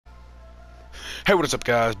Hey, what is up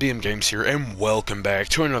guys, BM Games here, and welcome back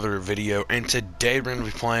to another video, and today we're going to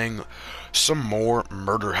be playing some more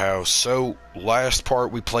Murder House. So, last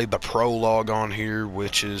part we played the prologue on here,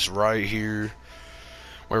 which is right here,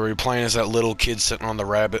 where we're playing as that little kid sitting on the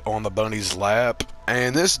rabbit on the bunny's lap,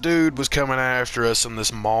 and this dude was coming after us in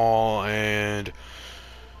this mall, and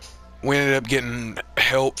we ended up getting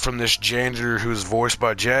help from this janitor who was voiced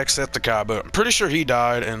by Jacksepticeye, but I'm pretty sure he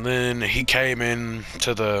died, and then he came in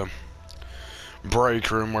to the break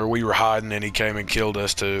room where we were hiding and he came and killed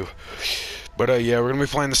us too. But yeah, we're gonna be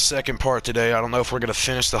playing the second part today. I don't know if we're gonna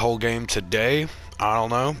finish the whole game today. I don't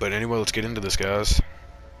know, but anyway, let's get into this, guys.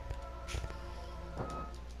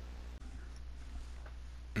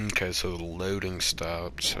 Okay, so the loading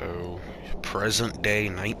stopped. So present day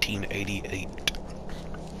 1988.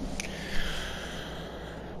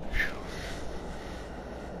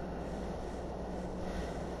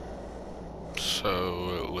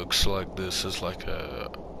 So it looks like this is like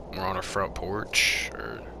we're on a front porch,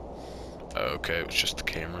 or okay, it was just the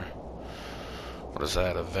camera. What is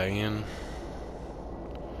that, a van?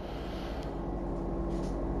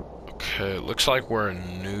 Okay, it looks like we're a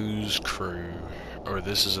news crew, or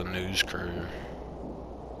this is a news crew.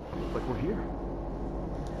 Looks like we're here.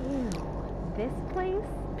 Ew, this place?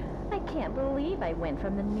 I can't believe I went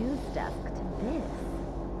from the news desk to this.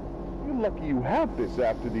 You're lucky you have this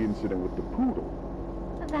after the incident with the poodle.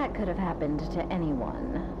 That could have happened to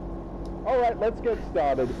anyone. All right, let's get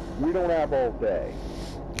started. We don't have all day.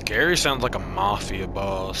 Gary sounds like a mafia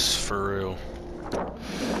boss, for real.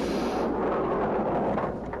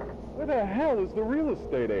 Where the hell is the real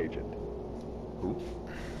estate agent? Who?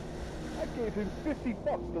 I gave him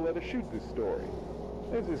 $50 to let us shoot this story.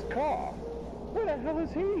 There's his car. Where the hell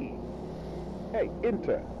is he? Hey,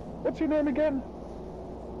 intern, what's your name again?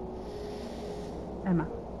 Emma.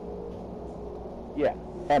 Yeah,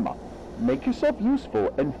 Emma. Make yourself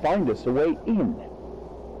useful and find us a way in.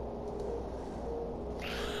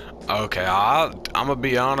 Okay, I'm gonna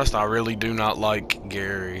be honest, I really do not like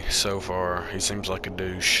Gary so far. He seems like a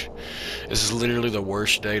douche. This is literally the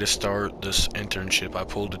worst day to start this internship. I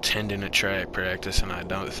pulled a tendon at track practice and I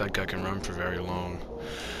don't think I can run for very long.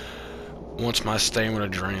 Once my stamina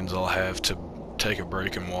drains, I'll have to take a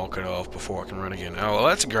break and walk it off before I can run again. Oh, well,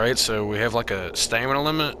 that's great. So we have like a stamina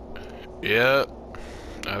limit? Yep.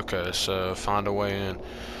 Okay, so find a way in.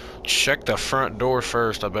 Check the front door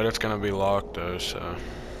first. I bet it's gonna be locked though, so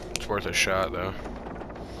it's worth a shot though.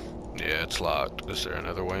 Yeah, it's locked. Is there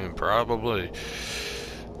another way in? Probably.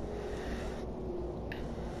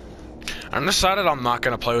 I'm decided I'm not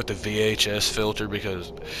gonna play with the VHS filter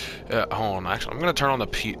because hold on, actually I'm gonna turn on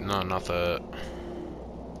the no, not that.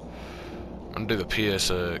 I'm gonna do the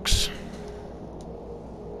PSX.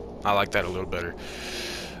 I like that a little better.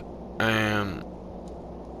 And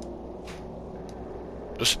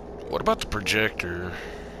just what about the projector?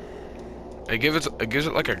 It gives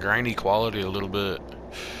it like a grainy quality a little bit.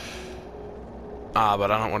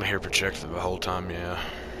 But I don't want to hear projector the whole time. Yeah,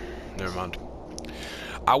 never mind.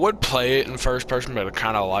 I would play it in first person, but I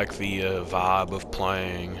kind of like the vibe of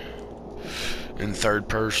playing in third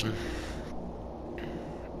person.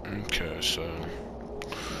 Okay, so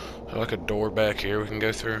there's like a door back here we can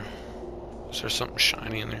go through. Is there something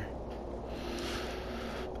shiny in there?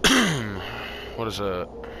 What is that?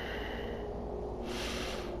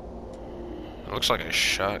 It looks like a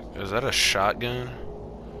shot. Is that a shotgun?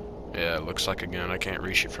 Yeah, it looks like a gun. I can't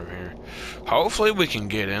reach it from here. Hopefully we can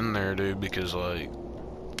get in there, dude, because, like,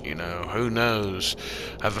 you know, who knows?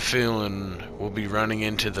 I have a feeling we'll be running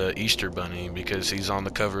into the Easter Bunny because he's on the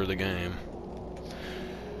cover of the game.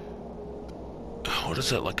 What is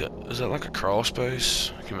that, is that like a crawl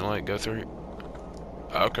space? Can we, like, go through?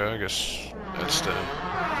 Okay, I guess that's the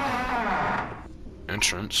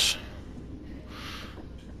entrance.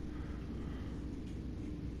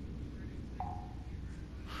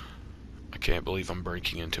 I can't believe I'm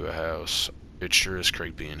breaking into a house. It sure is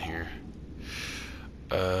creepy in here.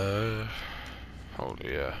 Oh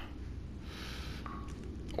yeah.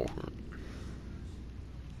 Over.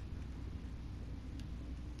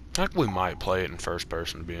 I think we might play it in first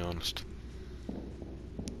person, to be honest.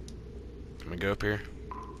 Let me go up here.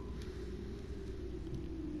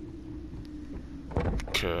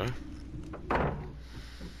 Okay.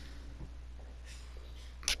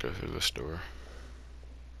 Let's go through this door.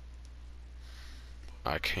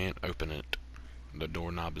 I can't open it. The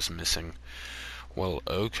doorknob is missing. Well,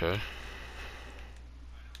 okay.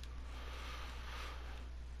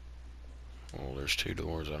 Well, there's two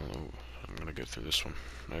doors. I don't know. I'm gonna go through this one.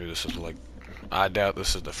 Maybe this is like... I doubt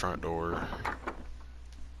this is the front door.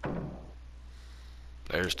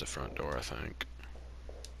 There's the front door, I think.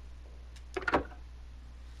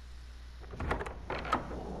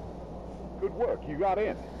 work. You got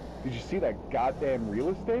in. Did you see that goddamn real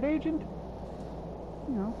estate agent?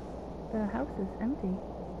 No, the house is empty.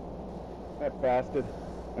 That bastard.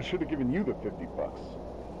 I should have given you the 50 bucks.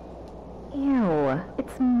 Ew,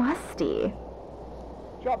 it's musty.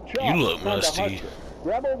 Chop, chop. You look Time to musty. hustle.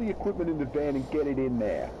 Grab all the equipment in the van and get it in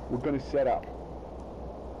there. We're gonna set up.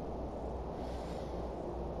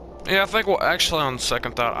 Yeah, I think, well, actually, on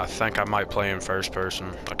second thought, I think I might play in first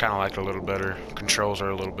person. I kind of like it a little better. Controls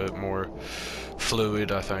are a little bit more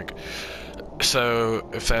fluid, I think. So,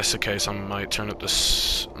 if that's the case, I might turn up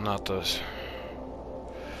this, not this.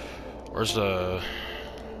 Where's the,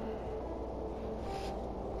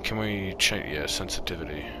 can we change, yeah,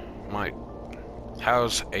 sensitivity. Might,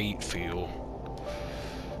 how's 8 feel?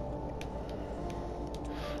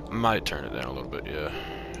 Might turn it down a little bit, yeah.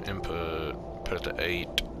 Input, put it to 8.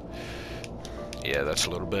 Yeah, that's a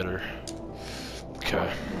little better.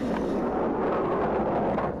 Okay.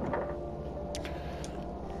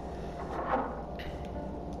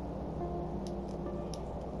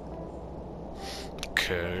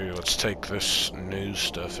 Okay, let's take this new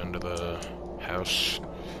stuff into the house.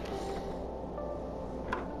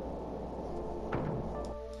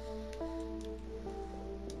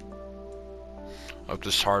 Hope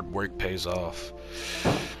this hard work pays off.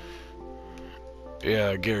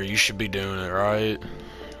 Yeah, Gary, you should be doing it, right?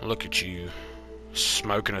 Look at you,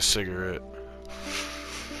 smoking a cigarette.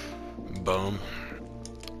 Bum.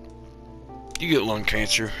 You get lung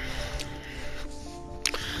cancer.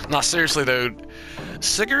 Nah, seriously though,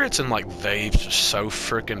 cigarettes and like vapes are so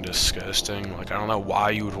freaking disgusting. Like, I don't know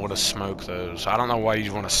why you would want to smoke those. I don't know why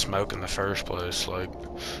you'd want to smoke in the first place. Like,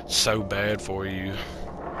 it's so bad for you.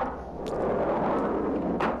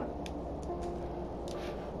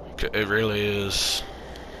 It really is.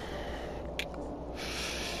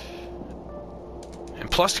 And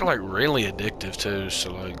plus they're like really addictive too,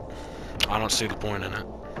 so like I don't see the point in it.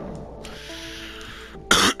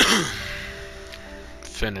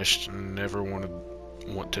 Finished, never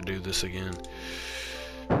want to do this again.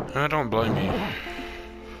 I don't blame you.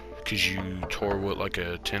 Cause you tore what, like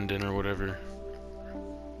a tendon or whatever?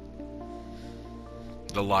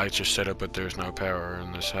 The lights are set up but there's no power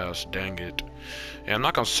in this house, dang it. Yeah, I'm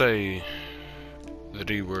not gonna say the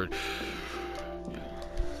D word.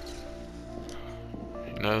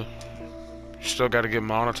 You know, still gotta get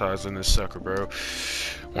monetized in this sucker, bro.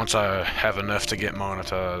 Once I have enough to get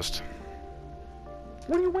monetized.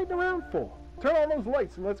 What are you waiting around for? Turn on those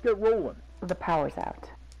lights and let's get rolling. The power's out.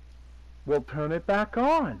 We'll turn it back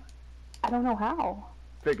on. I don't know how.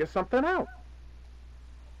 Figure something out.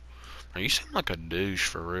 You seem like a douche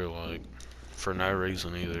for real, like, for no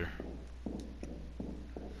reason either.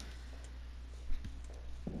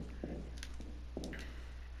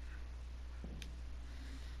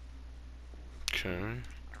 Okay.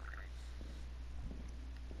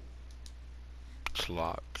 It's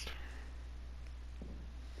locked.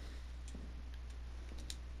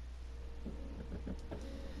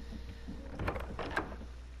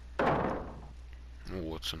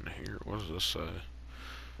 What's in here? What does this say?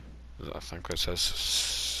 I think that says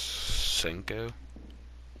Cinco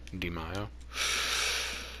de Mayo.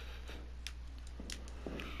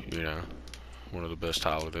 You know, one of the best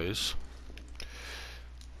holidays.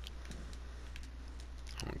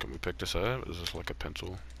 Can we pick this up? Is this like a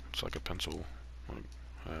pencil? It's like a pencil. Like,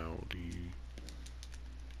 how do you...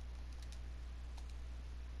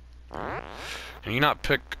 Can you not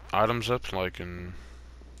pick items up like in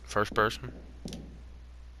first person?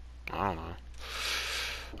 I don't know.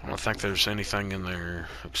 I don't think there's anything in there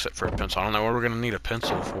except for a pencil. I don't know what we're gonna need a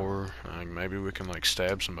pencil for. Like, maybe we can like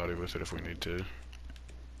stab somebody with it if we need to.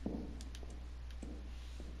 Can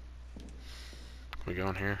we go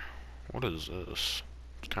in here? What is this?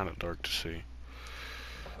 It's kind of dark to see.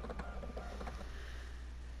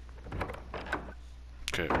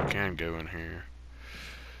 Okay, we can go in here.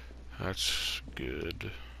 That's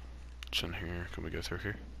good. What's in here? Can we go through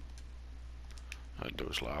here? That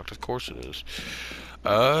door's locked. Of course it is.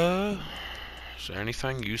 Is there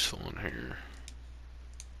anything useful in here?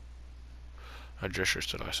 What gestures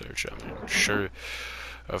did I search? I mean, sure.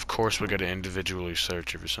 Of course we gotta individually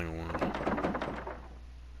search every single one.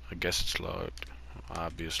 I guess it's locked.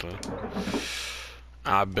 Obviously.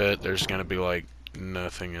 I bet there's gonna be like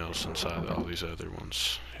nothing else inside all these other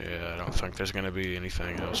ones. Yeah, I don't think there's gonna be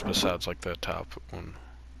anything else besides like that top one.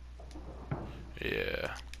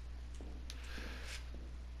 Yeah.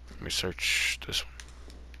 Let me search this one.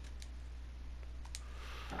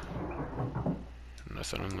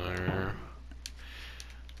 Nothing in there.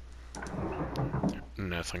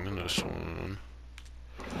 Nothing in this one.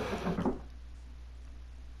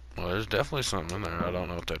 Well, there's definitely something in there. I don't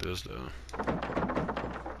know what that is, though.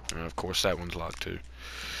 And of course, that one's locked, too.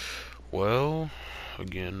 Well,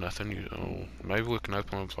 again, nothing. Oh, maybe we can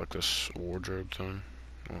open up, like, this wardrobe thing.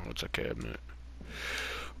 Oh, it's a cabinet.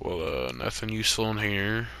 Well, nothing useful in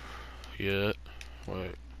here yet.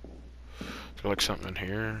 Wait. Is there, like, something in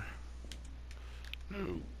here?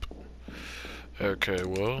 Nope. Okay,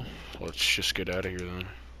 well, let's just get out of here, then.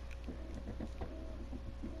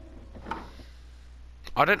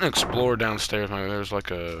 I didn't explore downstairs. Maybe there's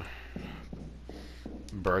like a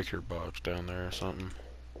breaker box down there or something.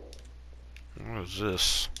 What is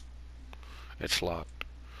this? It's locked.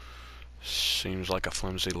 Seems like a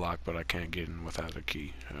flimsy lock, but I can't get in without a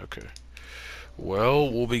key. Okay.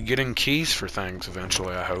 Well, we'll be getting keys for things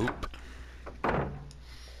eventually, I hope.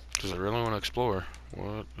 Does it really want to explore?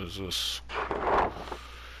 What is this?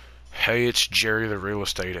 Hey, it's Jerry, the real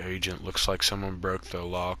estate agent. Looks like someone broke the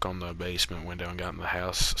lock on the basement window and got in the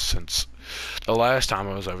house. Since the last time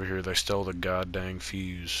I was over here, they stole the goddamn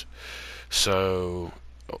fuse. So,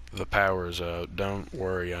 the power is up. Don't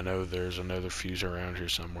worry, I know there's another fuse around here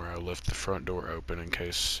somewhere. I left the front door open in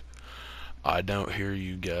case I don't hear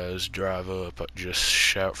you guys drive up. Just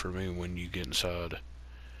shout for me when you get inside.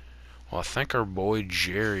 Well, I think our boy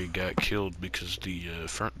Jerry got killed because the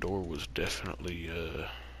front door was definitely,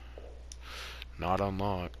 not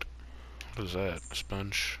unlocked. What is that? A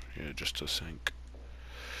sponge? Yeah, just a sink.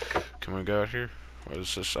 Can we go out here? What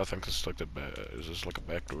is this? I think this is like the back. Is this like a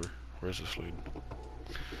back door? Where does this lead?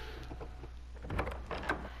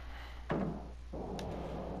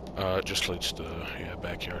 It just leads to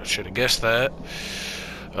backyard. I should have guessed that.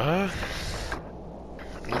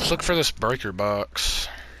 Let's look for this breaker box.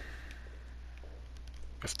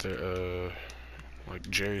 If there, like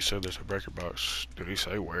Jerry said, there's a breaker box. Did he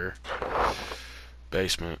say where?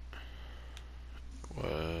 Basement.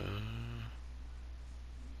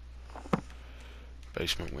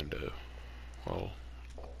 Basement window. Well,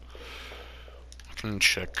 I can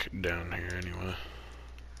check down here anyway.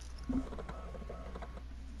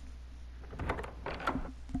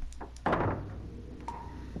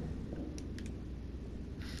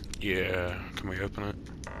 Yeah, can we open it?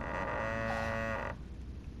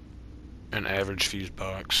 An average fuse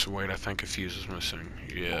box. Wait, I think a fuse is missing.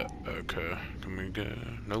 Yeah, okay. Can we go?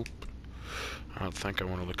 Nope. I don't think I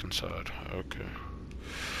want to look inside. Okay.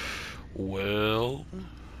 Well,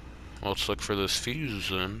 let's look for this fuse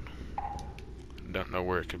then. Don't know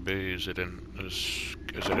where it could be. Is it in it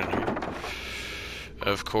in here?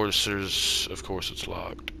 Of course it's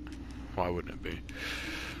locked. Why wouldn't it be?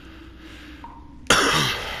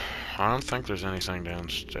 I don't think there's anything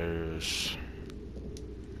downstairs.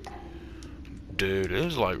 Dude, it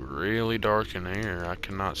is like really dark in here. I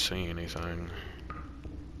cannot see anything.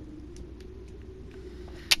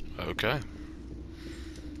 Okay.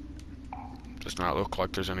 Does not look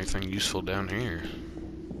like there's anything useful down here.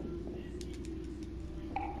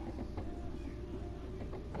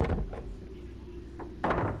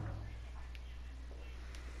 Let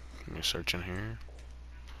me search in here.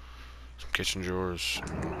 Some kitchen drawers.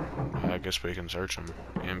 I guess we can search them.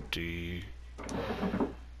 Empty.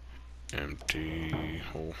 Empty.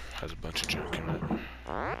 Oh, has a bunch of junk in it.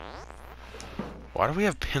 Why do we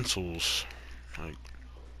have pencils? Like,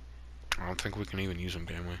 I don't think we can even use them,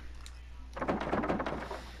 can we?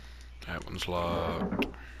 That one's locked.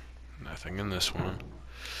 Nothing in this one.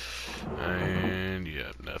 And,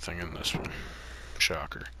 yeah, nothing in this one.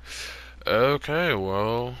 Shocker. Okay,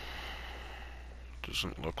 well,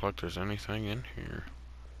 doesn't look like there's anything in here.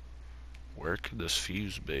 Where could this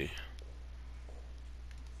fuse be?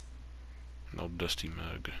 An old dusty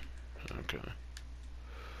mug. Okay.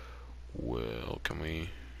 Well, can we,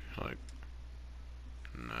 like,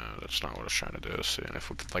 no, that's not what I was trying to do. Seeing if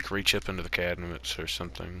we could, like, reach up into the cabinets or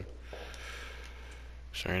something.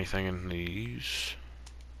 Is there anything in these?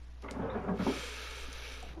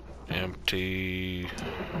 Empty.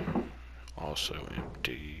 Also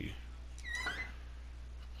empty.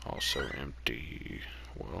 Also empty.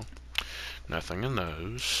 Well, nothing in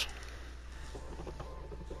those.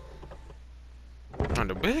 And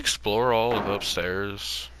did we explore all of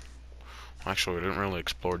upstairs? Actually, we didn't really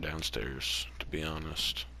explore downstairs, to be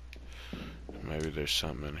honest. Maybe there's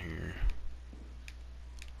something in here.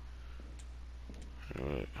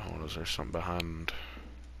 Hold on, is there something behind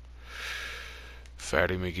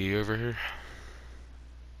Fatty McGee over here?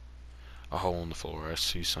 A hole in the floor. I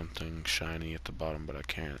see something shiny at the bottom, but I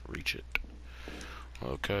can't reach it.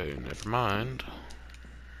 Okay, never mind.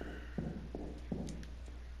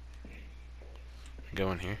 Go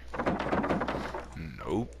in here.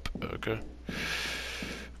 Nope. Okay.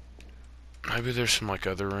 Maybe there's some like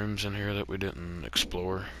other rooms in here that we didn't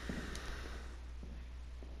explore.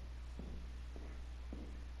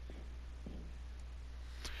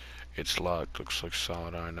 It's locked. Looks like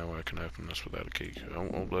solid. I know I can open this without a key. Oh,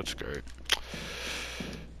 well, that's great.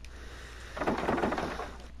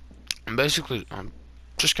 And basically, I'm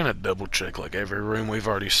just gonna double check like every room we've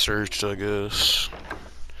already searched, I guess.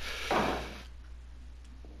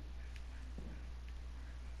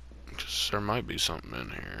 Because there might be something in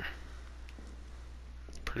here.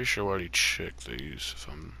 Pretty sure I already checked these, if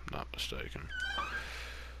I'm not mistaken.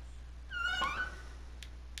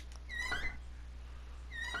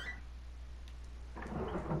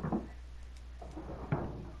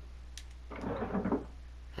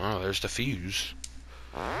 Oh, there's the fuse.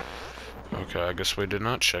 Okay, I guess we did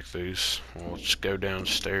not check these. Well, let's go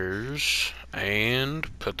downstairs and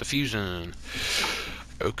put the fuse in.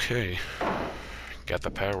 Okay. Got the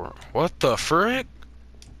power. What the frick?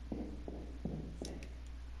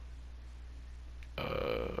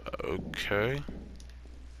 Okay.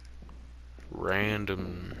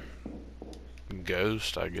 Random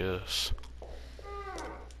ghost, I guess.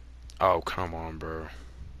 Oh, come on, bro.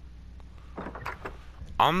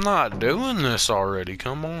 I'm not doing this already,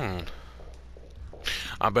 come on.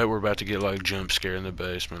 I bet we're about to get like jump scare in the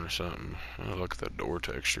basement or something. Oh, look at that door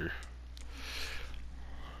texture.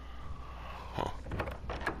 Huh.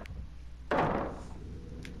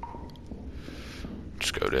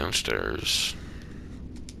 Let's go downstairs.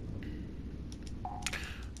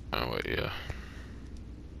 Oh wait, yeah.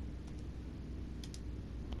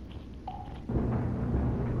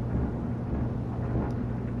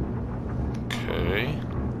 Okay.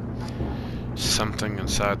 Something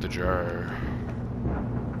inside the jar.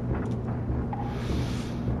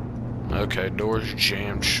 Okay, door's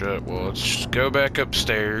jammed shut. Well, let's just go back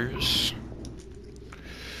upstairs.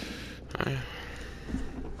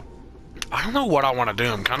 I don't know what I want to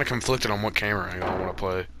do. I'm kind of conflicted on what camera angle I want to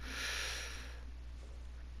play.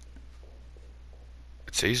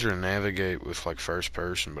 It's easier to navigate with like first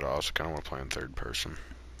person, but I also kind of want to play in third person.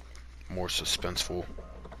 More suspenseful.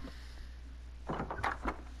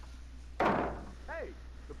 Hey,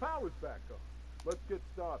 the power's back on. Let's get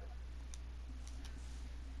started.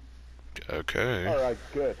 Okay. Alright,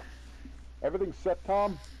 good. Everything set,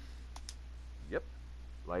 Tom? Yep.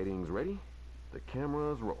 Lighting's ready. The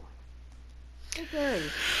camera's rolling. Hey, Gary,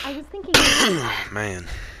 I was thinking... Man.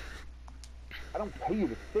 I don't pay you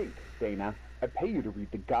to think, Dana. I pay you to read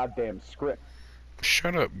the goddamn script.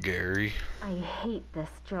 Shut up, Gary. I hate this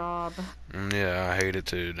job. Yeah, I hate it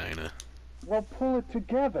too, Dana. Well, pull it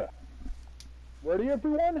together. Ready,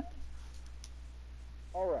 everyone?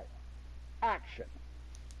 Alright. Action.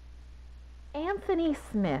 Anthony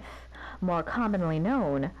Smith, more commonly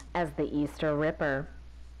known as the Easter Ripper.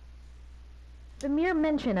 The mere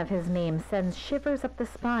mention of his name sends shivers up the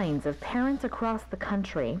spines of parents across the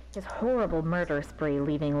country, his horrible murder spree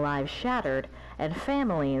leaving lives shattered and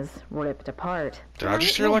families ripped apart. Did I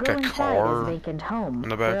just hear like a car vacant home, in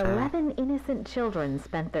the where background? 11 innocent children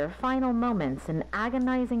spent their final moments in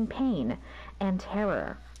agonizing pain and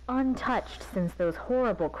terror. Untouched since those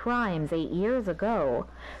horrible crimes 8 years ago,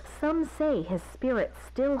 some say his spirit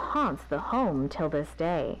still haunts the home till this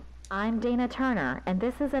day. I'm Dana Turner, and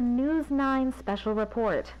this is a News 9 special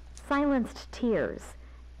report, Silenced Tears,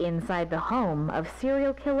 inside the home of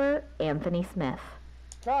serial killer Anthony Smith.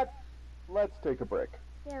 Cut. Let's take a break.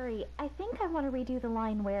 Gary, I think I want to redo the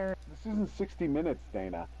line where... This isn't 60 Minutes,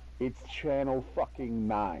 Dana. It's Channel fucking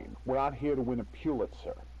 9. We're not here to win a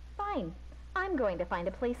Pulitzer. Fine. I'm going to find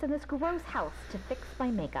a place in this gross house to fix my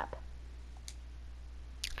makeup.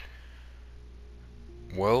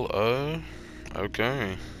 Well,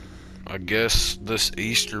 okay. I guess this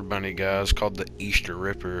Easter Bunny guy is called the Easter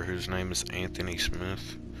Ripper, whose name is Anthony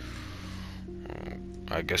Smith.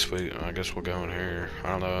 I guess we'll go in here. I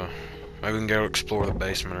don't know. Maybe we can go explore the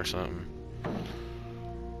basement or something.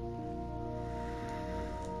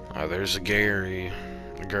 Oh, there's a Gary.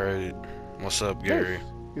 Great. What's up, Gary?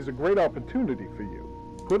 This is a great opportunity for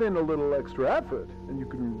you. Put in a little extra effort, and you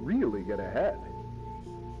can really get ahead.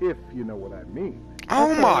 If you know what I mean.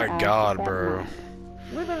 Oh my God, bro.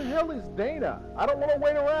 Where the hell is Dana? I don't want to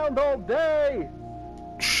wait around all day.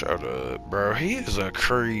 Shut up, bro. He is a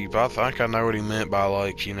creep. I think I know what he meant by,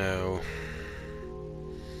 like, you know,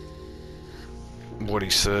 what he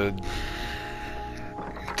said.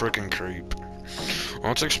 Freaking creep.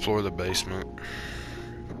 Let's explore the basement.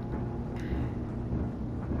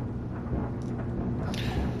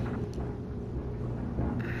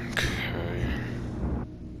 Okay.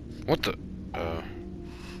 What the?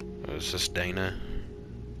 Is this Dana?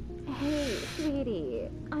 Hey, sweetie.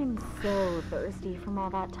 I'm so thirsty from all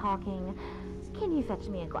that talking. Can you fetch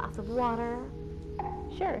me a glass of water?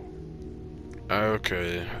 Sure.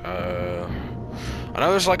 Okay, I know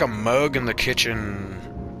there's like a mug in the kitchen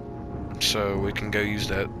So we can go use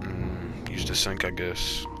that and use the sink, I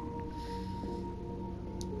guess.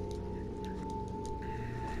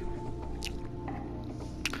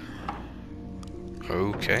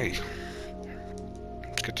 Okay.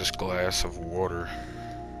 Let's get this glass of water.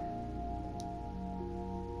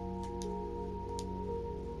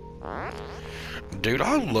 Dude,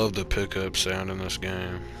 I love the pickup sound in this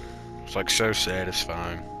game. It's like so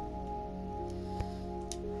satisfying.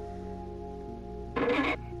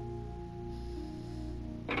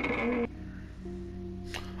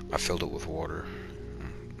 I filled it with water.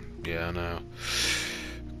 Yeah, I know.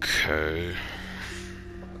 Okay.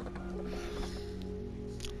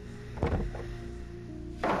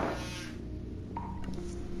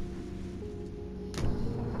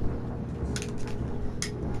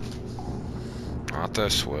 Not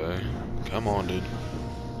this way. Come on, dude.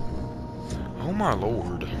 Oh my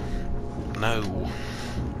lord. No.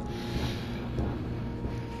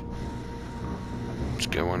 Let's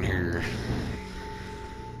go in here.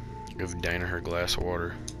 Give Dana her glass of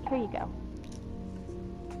water. Here you go.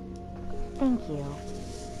 Thank you.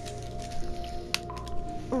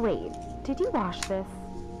 Wait, did you wash this?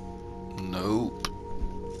 Nope.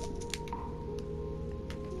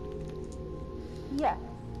 Yes.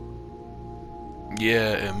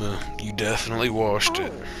 Yeah, Emma, you definitely washed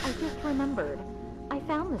it. Oh, I just remembered. I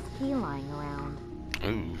found this key lying around.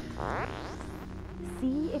 Ooh.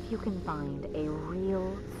 See if you can find a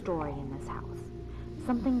real story in this house.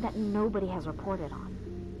 Something that nobody has reported on.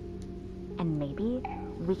 And maybe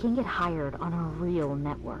we can get hired on a real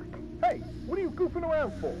network. Hey, what are you goofing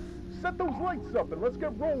around for? Set those lights up and let's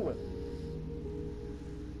get rolling.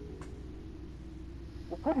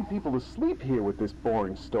 We're putting people to sleep here with this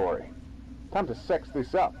boring story. Time to sex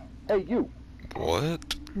this up. Hey, you.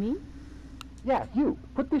 What? Me? Yeah, you.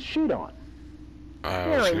 Put this sheet on. So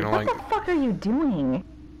Harry, you what like... the fuck are you doing?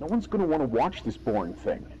 No one's gonna want to watch this boring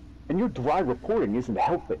thing. And your dry reporting isn't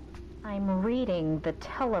helping. I'm reading the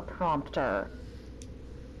teleprompter.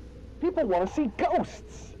 People want to see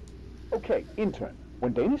ghosts. Okay, intern.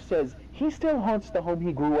 When Dana says he still haunts the home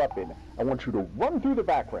he grew up in, I want you to run through the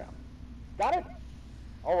background. Got it?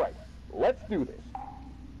 All right, let's do this.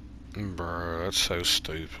 Bro, that's so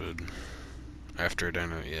stupid. After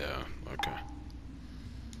Dana, yeah, okay.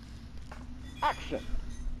 Action.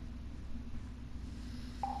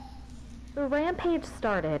 The rampage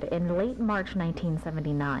started in late March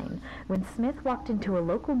 1979 when Smith walked into a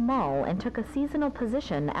local mall and took a seasonal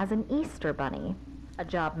position as an Easter bunny. A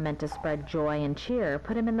job meant to spread joy and cheer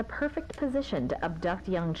put him in the perfect position to abduct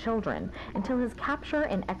young children until his capture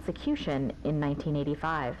and execution in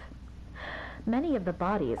 1985. Many of the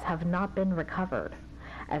bodies have not been recovered.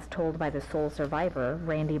 As told by the sole survivor,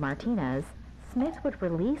 Randy Martinez, Smith would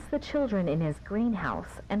release the children in his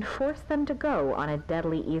greenhouse and force them to go on a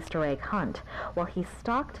deadly Easter egg hunt while he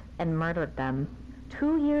stalked and murdered them.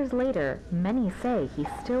 2 years later, many say he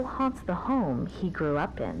still haunts the home he grew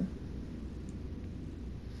up in.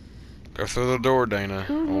 Go through the door, Dana.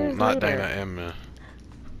 2 Well, years not later. Dana, Emma.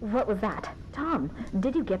 What was that? Tom,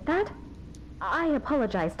 did you get that? I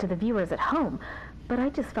apologize to the viewers at home, but I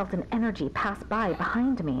just felt an energy pass by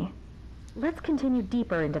behind me. Let's continue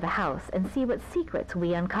deeper into the house and see what secrets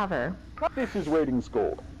we uncover. This is Ratings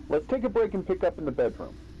Gold. Let's take a break and pick up in the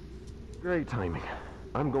bedroom. Great timing.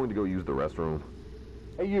 I'm going to go use the restroom.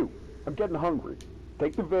 Hey, you. I'm getting hungry.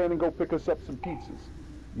 Take the van and go pick us up some pizzas.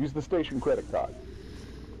 Use the station credit card.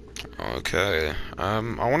 Okay. I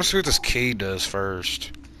want to see what this key does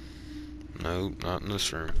first. No, not in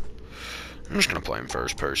this room. I'm just gonna play in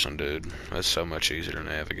first person, dude. That's so much easier to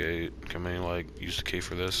navigate. Can we, like, use the key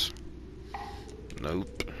for this?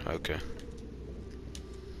 Nope. Okay.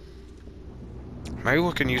 Maybe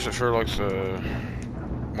we can use it for, like,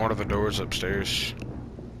 one of the doors upstairs.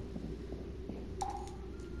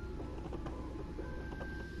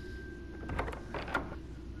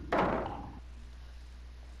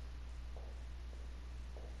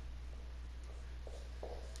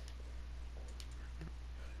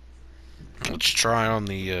 Let's try on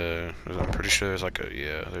the, I'm pretty sure there's like a,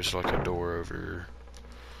 yeah, there's like a door over.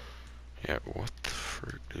 Yeah, what the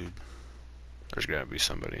frick, dude? There's gotta be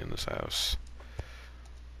somebody in this house.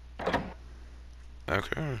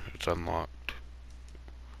 Okay, it's unlocked.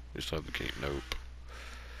 We still have the key. Nope.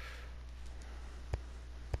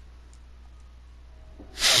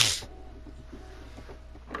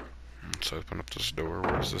 Let's open up this door.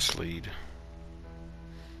 Where does this lead?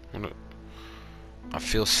 I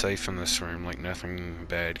feel safe in this room, like nothing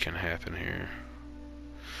bad can happen here.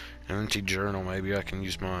 An empty journal, maybe I can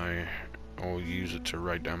use I'll use it to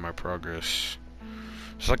write down my progress.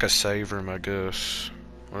 It's like a save room, I guess.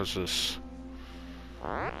 What is this?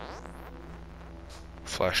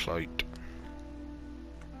 Flashlight.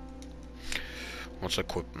 Let's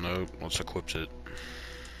equip. No, let's equip it.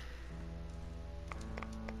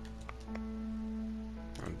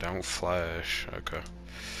 Don't flash. Okay.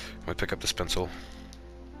 Let me pick up this pencil.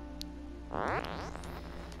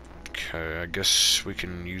 Okay, I guess we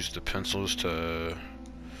can use the pencils to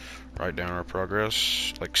write down our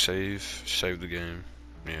progress. Like save the game.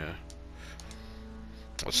 Yeah.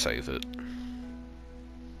 Let's save it.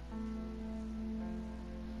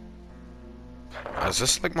 Is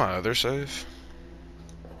this like my other save?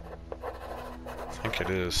 I think it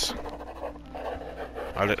is.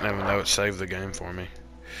 I didn't even know it saved the game for me.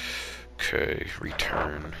 Okay,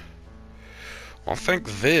 return. Well, I think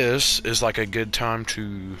this is like a good time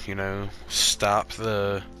to, you know, stop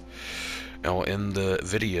the, end the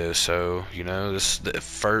video. So, you know, this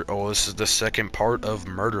is the second part of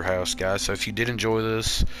Murder House, guys. So if you did enjoy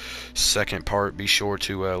this second part, be sure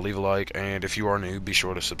to leave a like, and if you are new, be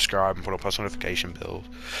sure to subscribe and put on post notification bell.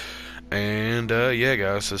 And yeah,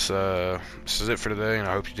 guys, this is it for today, and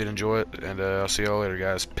I hope you did enjoy it. And I'll see y'all later,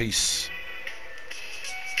 guys. Peace.